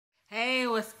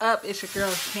what's up? It's your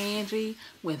girl Tangie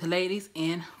with Ladies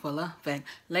in Full Effect.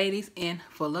 Ladies in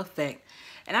Full Effect.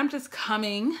 And I'm just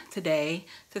coming today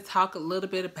to talk a little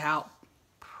bit about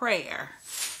prayer.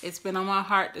 It's been on my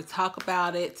heart to talk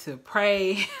about it, to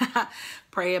pray,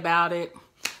 pray about it,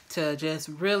 to just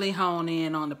really hone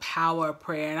in on the power of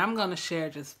prayer. And I'm going to share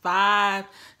just 5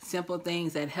 simple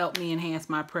things that help me enhance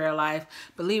my prayer life.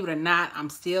 Believe it or not, I'm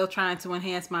still trying to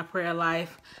enhance my prayer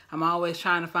life. I'm always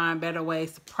trying to find better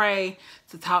ways to pray,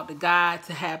 to talk to God,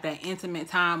 to have that intimate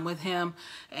time with Him,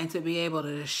 and to be able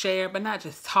to share, but not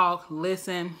just talk,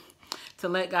 listen, to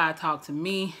let God talk to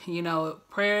me. You know,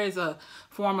 prayer is a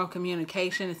form of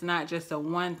communication. It's not just a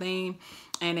one thing,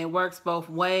 and it works both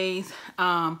ways.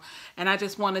 And I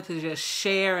just wanted to just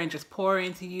share and just pour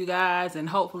into you guys, and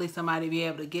hopefully somebody be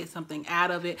able to get something out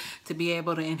of it to be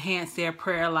able to enhance their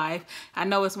prayer life. I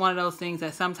know it's one of those things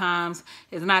that sometimes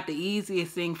is not the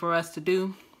easiest thing for us to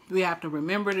do. We have to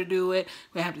remember to do it.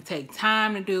 We have to take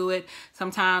time to do it.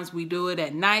 Sometimes we do it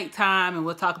at nighttime, and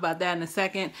we'll talk about that in a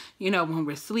second. You know, when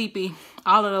we're sleepy,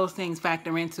 all of those things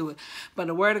factor into it. But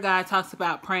the Word of God talks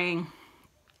about praying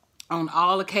on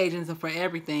all occasions and for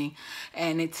everything.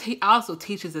 And it also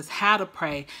teaches us how to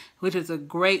pray, which is a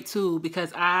great tool,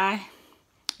 because I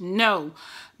know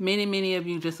many of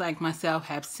you, just like myself,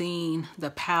 have seen the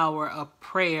power of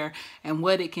prayer and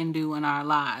what it can do in our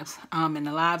lives, and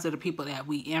the lives of the people that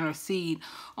we intercede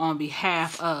on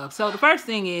behalf of. So the first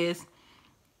thing is,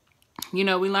 you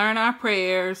know, we learn our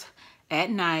prayers at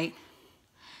night.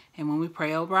 And when we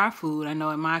pray over our food, I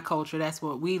know in my culture, that's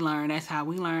what we learn. That's how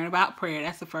we learn about prayer.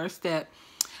 That's the first step.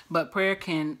 But prayer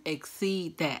can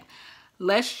exceed that.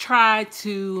 Let's try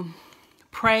to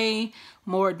pray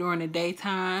more during the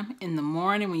daytime, in the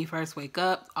morning when you first wake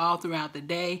up, all throughout the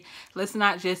day. Let's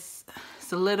not just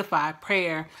solidify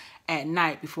prayer at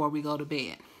night before we go to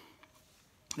bed.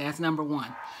 That's number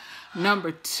 1.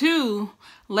 Number 2,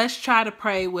 let's try to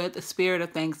pray with a spirit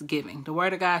of thanksgiving. The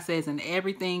Word of God says, in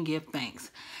everything give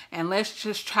thanks. And let's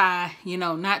just try, you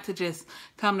know, not to just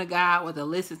come to God with a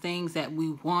list of things that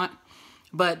we want,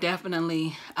 but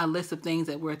definitely a list of things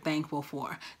that we're thankful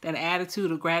for. That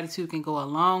attitude of gratitude can go a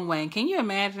long way. And can you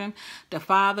imagine the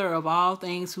Father of all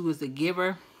things, who is the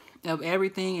giver of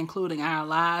everything, including our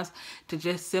lives, to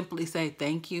just simply say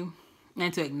thank you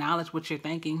and to acknowledge what you're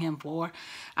thanking Him for?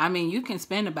 I mean, you can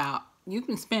spend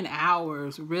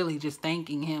hours really just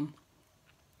thanking Him,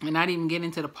 and not even get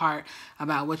into the part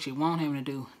about what you want Him to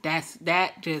do.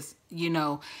 That just, you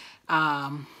know,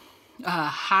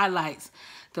 highlights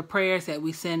the prayers that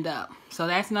we send up. So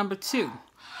that's number 2.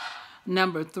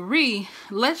 Number 3,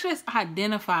 let's just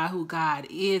identify who God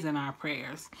is in our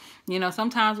prayers. You know,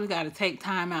 sometimes we got to take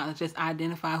time out and just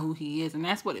identify who He is. And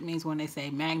that's what it means when they say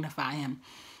magnify Him.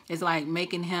 It's like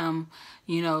making Him,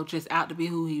 you know, just out to be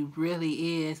who He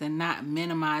really is, and not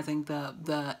minimizing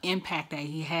the impact that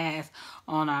He has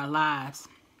on our lives.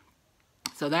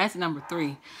 So that's number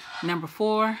 3. Number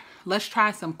 4, let's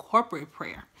try some corporate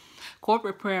prayer.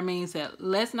 Corporate prayer means that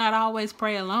let's not always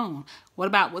pray alone. What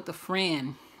about with a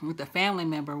friend, with a family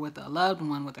member, with a loved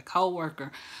one, with a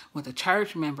coworker, with a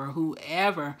church member,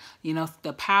 whoever? You know,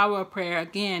 the power of prayer,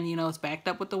 again, you know, it's backed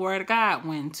up with the Word of God.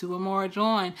 When 2 or more are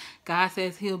joined, God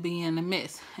says He'll be in the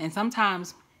midst. And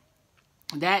sometimes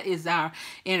that is our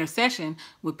intercession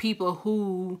with people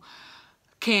who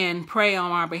can pray on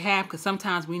our behalf, because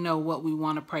sometimes we know what we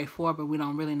want to pray for, but we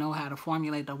don't really know how to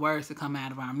formulate the words to come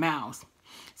out of our mouths.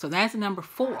 So that's number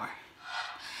 4.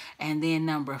 And then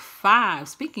number 5,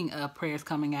 speaking of prayers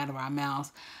coming out of our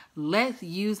mouths, let's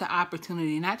use the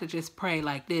opportunity not to just pray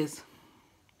like this,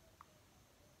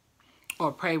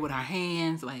 or pray with our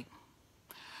hands, like,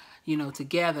 you know,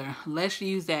 together. Let's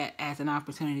use that as an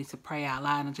opportunity to pray out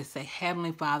loud and just say,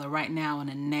 Heavenly Father, right now in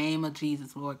the name of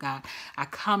Jesus, Lord God, I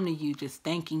come to you just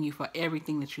thanking you for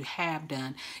everything that you have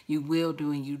done, you will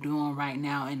do, and you're doing right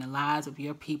now in the lives of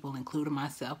your people, including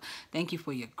myself. Thank you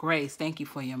for your grace. Thank you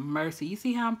for your mercy. You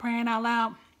see how I'm praying out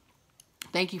loud?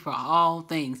 Thank you for all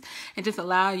things. And just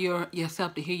allow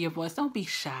yourself to hear your voice. Don't be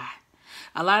shy.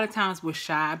 A lot of times we're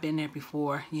shy. I've been there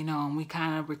before, you know, and we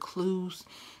kind of recluse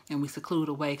and we seclude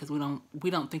away because we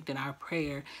don't think that our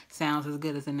prayer sounds as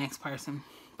good as the next person.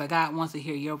 But God wants to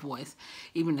hear your voice.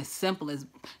 Even the simplest,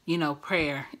 you know,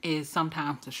 prayer is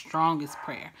sometimes the strongest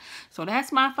prayer. So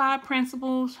that's my 5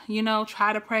 principles. You know,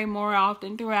 try to pray more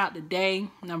often throughout the day.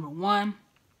 Number 1.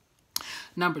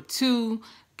 Number 2,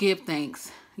 give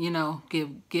thanks. You know,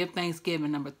 give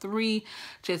thanksgiving. Number 3,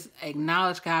 just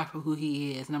acknowledge God for who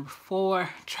He is. Number 4,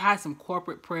 try some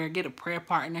corporate prayer. Get a prayer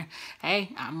partner.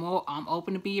 Hey, I'm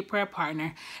open to be your prayer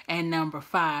partner. And number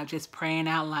 5, just praying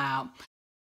out loud.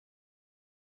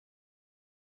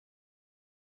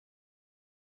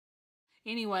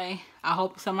 Anyway, I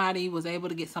hope somebody was able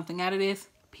to get something out of this.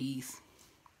 Peace.